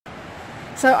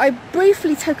So I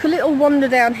briefly took a little wander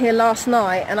down here last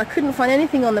night and I couldn't find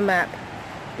anything on the map,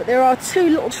 but there are two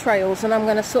little trails and I'm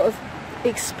going to sort of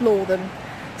explore them.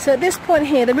 So at this point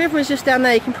here, the river is just down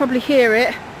there, you can probably hear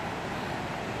it.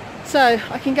 So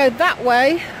I can go that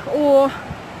way, or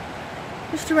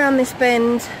just around this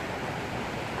bend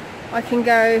I can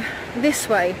go this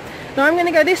way. Now I'm going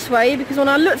to go this way because when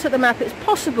I looked at the map it's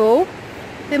possible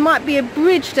there might be a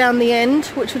bridge down the end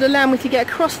which would allow me to get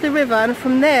across the river, and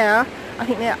from there I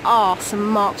think there are some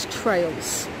marked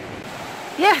trails.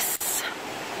 Yes!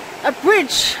 A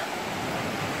bridge!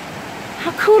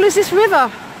 How cool is this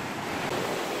river?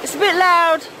 It's a bit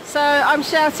loud, so I'm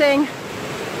shouting.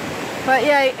 But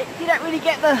yeah, you don't really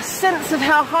get the sense of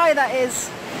how high that is.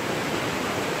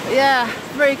 But yeah,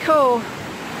 very cool.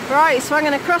 Right, so I'm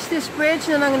going to cross this bridge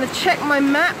and then I'm going to check my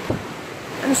map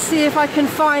and see if I can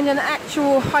find an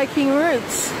actual hiking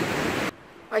route.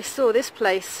 I saw this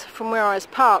place from where I was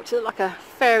parked. It looked like a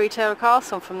fairy tale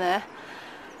castle from there.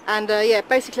 And yeah,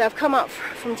 basically I've come up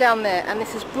from down there and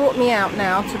this has brought me out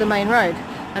now to the main road.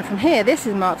 And from here, this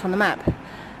is marked on the map.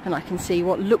 And I can see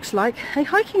what looks like a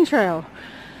hiking trail.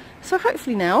 So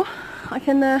hopefully now I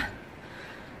can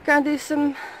go and do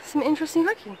some interesting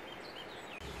hiking.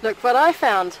 Look what I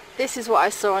found. This is what I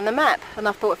saw on the map, and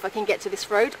I thought if I can get to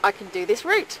this road I can do this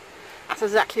route. That's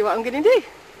exactly what I'm going to do.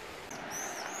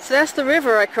 So that's the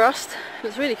river I crossed.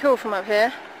 It's really cool from up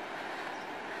here.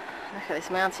 Look at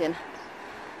this mountain.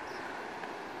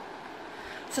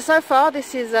 So far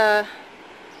this is a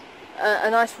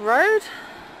nice road,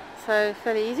 so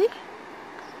fairly easy.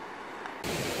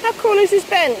 How cool is this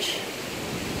bench?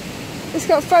 It's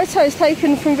got photos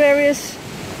taken from various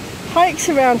hikes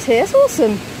around here. It's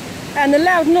awesome. And the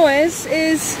loud noise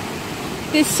is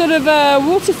this sort of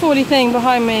waterfally thing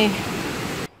behind me.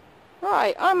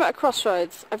 Right, I'm at a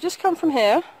crossroads. I've just come from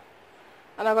here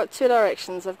and I've got two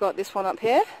directions. I've got this one up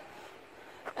here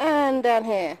and down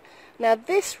here. Now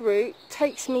this route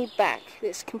takes me back.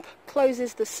 This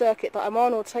closes the circuit that I'm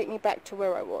on, or take me back to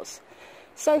where I was.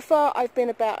 So far I've been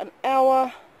about an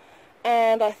hour,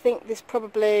 and I think there's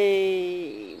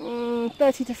probably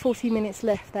 30 to 40 minutes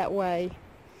left that way.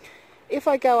 If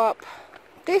I go up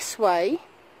this way,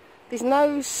 there's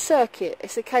no circuit.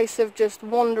 It's a case of just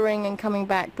wandering and coming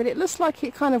back, but it looks like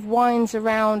it kind of winds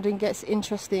around and gets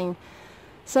interesting.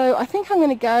 So I think I'm going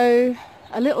to go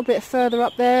a little bit further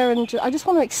up there, and I just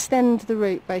want to extend the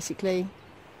route basically.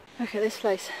 Look at this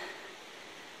place.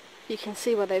 You can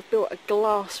see where they've built a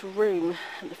glass room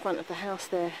at the front of the house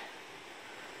there.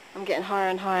 I'm getting higher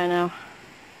and higher now,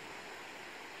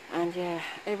 and yeah,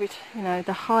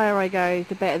 the higher I go,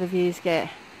 the better the views get.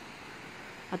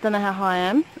 I don't know how high I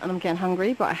am, and I'm getting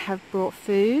hungry, but I have brought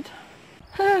food.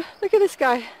 Look at this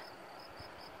guy.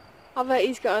 I bet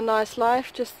he's got a nice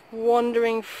life, just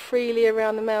wandering freely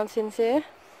around the mountains here.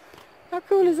 How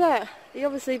cool is that? He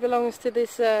obviously belongs to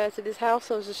this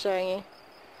house I was just showing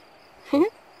you.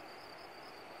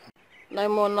 No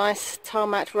more nice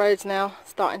tarmac roads now.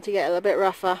 Starting to get a little bit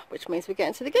rougher, which means we're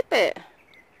getting to the good bit.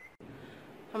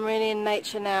 I'm really in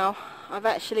nature now. I've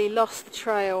actually lost the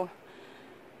trail.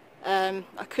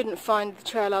 I couldn't find the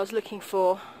trail I was looking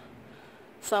for.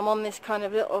 So I'm on this kind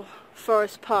of little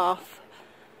forest path,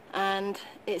 and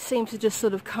it seems to just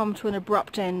sort of come to an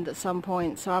abrupt end at some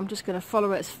point. So I'm just going to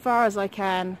follow it as far as I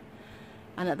can,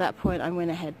 and at that point I'm going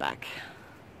to head back.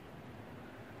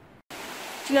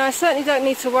 You know, I certainly don't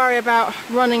need to worry about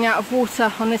running out of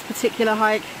water on this particular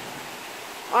hike.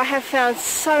 I have found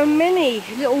so many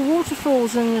little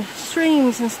waterfalls and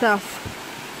streams and stuff.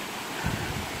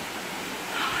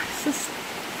 It's just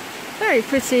very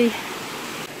pretty.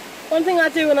 One thing I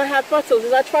do when I have bottles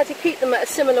is I try to keep them at a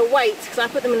similar weight, because I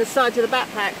put them in the sides of the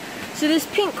backpack. So this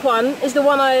pink one is the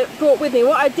one I brought with me.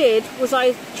 What I did was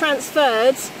I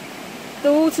transferred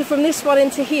the water from this one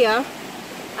into here,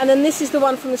 and then this is the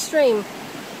one from the stream.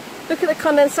 Look at the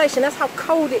condensation, that's how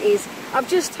cold it is. I've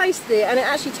just tasted it and it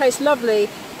actually tastes lovely.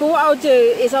 But what I'll do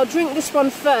is I'll drink this one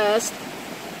first,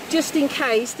 just in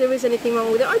case there is anything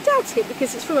wrong with it. I doubt it,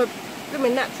 because it's from a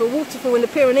natural waterfall in the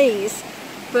Pyrenees.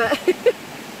 But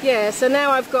yeah, so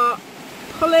now I've got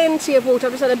plenty of water.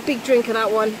 I've just had a big drink of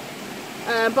that one.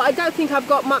 But I don't think I've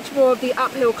got much more of the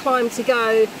uphill climb to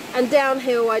go. And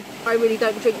downhill I really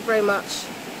don't drink very much.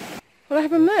 Well, I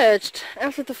have emerged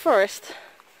out of the forest.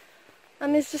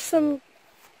 And there's just some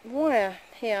wire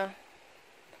here.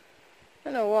 I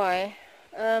don't know why.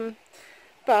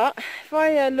 But if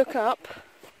I look up,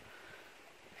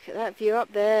 look at that view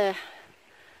up there.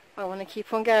 I want to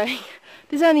keep on going.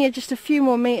 There's only just a few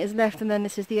more meters left, and then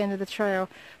this is the end of the trail.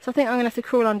 So I think I'm going to have to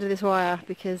crawl under this wire,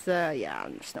 because yeah,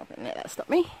 I'm just not going to let that stop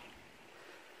me.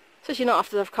 Especially not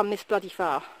after I've come this bloody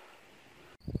far.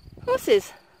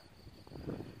 Horses.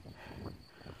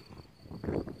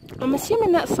 I'm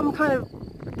assuming that's some kind of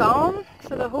barn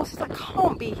for the horses. That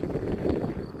can't be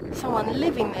someone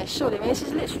living there, surely. I mean, this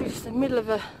is literally just the middle of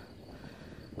a...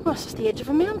 well, it's just the edge of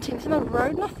a mountain. There's no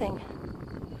road, nothing.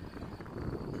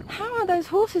 How are those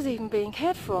horses even being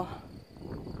cared for?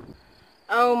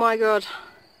 Oh my god.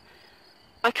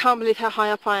 I can't believe how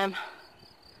high up I am.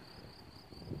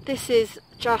 This is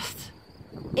just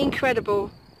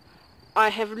incredible. I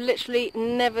have literally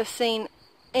never seen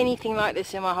anything like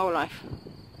this in my whole life.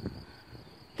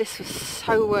 This was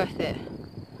so worth it.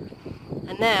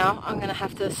 And now I'm going to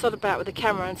have to sod about with the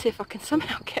camera and see if I can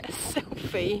somehow get a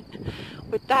selfie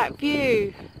with that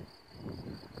view.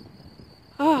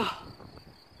 Oh,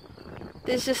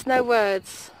 there's just no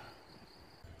words.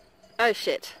 Oh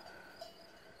shit.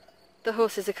 The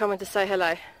horses are coming to say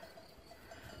hello.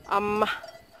 I'm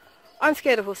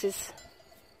scared of horses.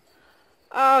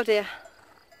 Oh dear.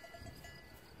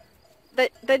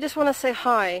 They just want to say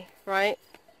hi, right?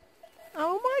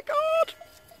 Oh my god!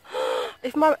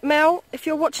 If Mel, if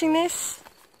you're watching this,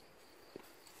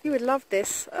 you would love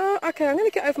this. Oh, okay, I'm going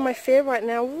to get over my fear right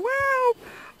now. Wow!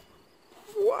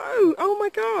 Whoa! Oh my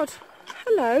god!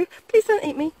 Hello! Please don't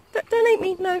eat me. Don't eat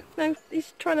me. No, no,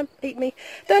 he's trying to eat me.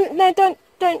 Don't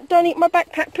eat my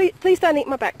backpack. Please don't eat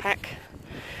my backpack.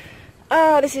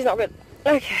 Oh, this is not good.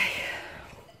 Okay.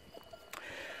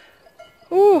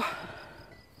 Ooh.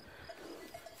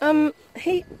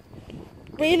 He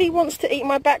really wants to eat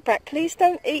my backpack. Please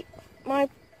don't eat my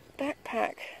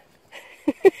backpack.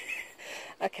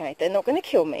 Okay, they're not going to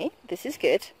kill me. This is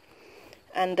good.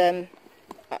 And no,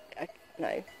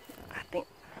 I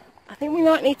think we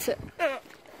might need to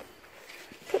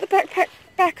put the backpack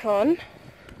back on.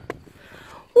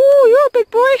 Oh, you're a big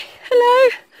boy. Hello.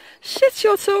 Shit,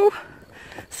 you're tall.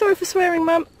 Sorry for swearing,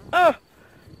 Mum.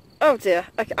 Oh dear.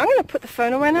 Okay, I'm going to put the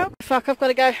phone away now. Fuck, I've got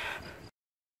to go.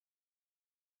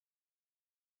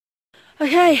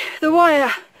 Okay, the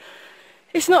wire.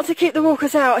 It's not to keep the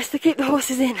walkers out, it's to keep the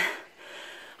horses in.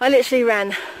 I literally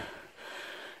ran.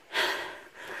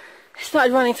 He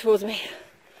started running towards me.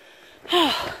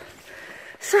 Oh,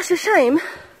 such a shame.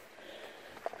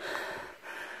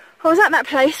 I was at that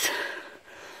place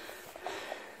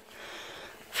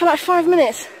for like 5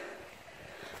 minutes.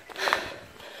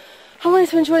 I wanted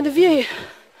to enjoy the view.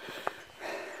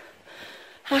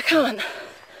 I can't.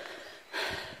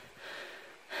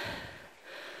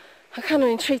 I'm kind of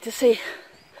intrigued to see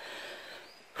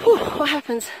what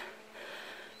happens.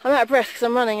 I'm out of breath because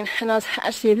I'm running, and I was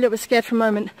actually a little bit scared for a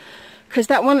moment because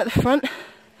that one at the front,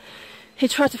 he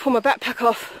tried to pull my backpack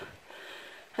off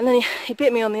and then he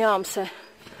bit me on the arm. So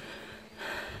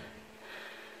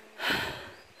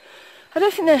I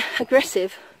don't think they're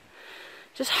aggressive,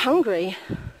 just hungry,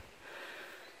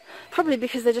 probably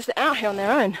because they're just out here on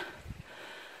their own.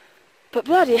 But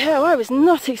bloody hell, I was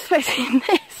not expecting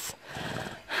this.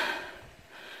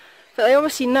 But they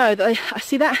obviously know that I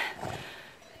see that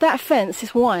fence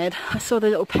is wired. I saw the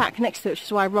little pack next to it, which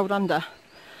is why I rolled under.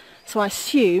 So I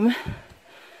assume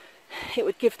it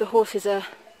would give the horses a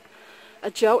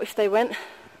jolt if they went.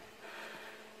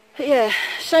 But yeah,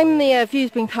 shame the view's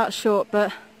been cut short,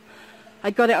 but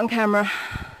I got it on camera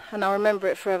and I'll remember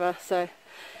it forever. So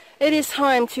it is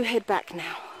time to head back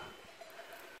now.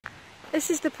 This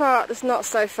is the part that's not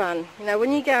so fun. You know,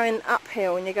 when you're going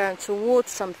uphill and you're going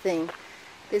towards something,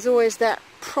 there's always that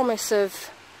promise of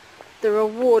the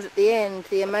reward at the end,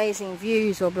 the amazing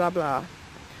views or blah blah.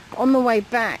 On the way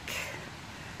back,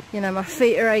 you know, my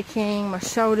feet are aching, my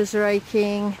shoulders are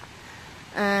aching,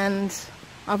 and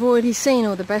I've already seen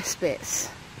all the best bits.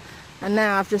 And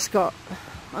now I've just got,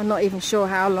 I'm not even sure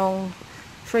how long,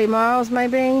 3 miles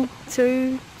maybe,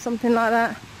 2, something like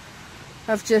that.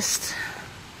 I'm just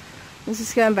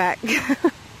going back.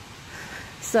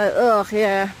 So,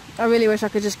 yeah. I really wish I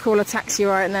could just call a taxi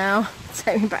right now,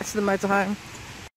 take me back to the motorhome.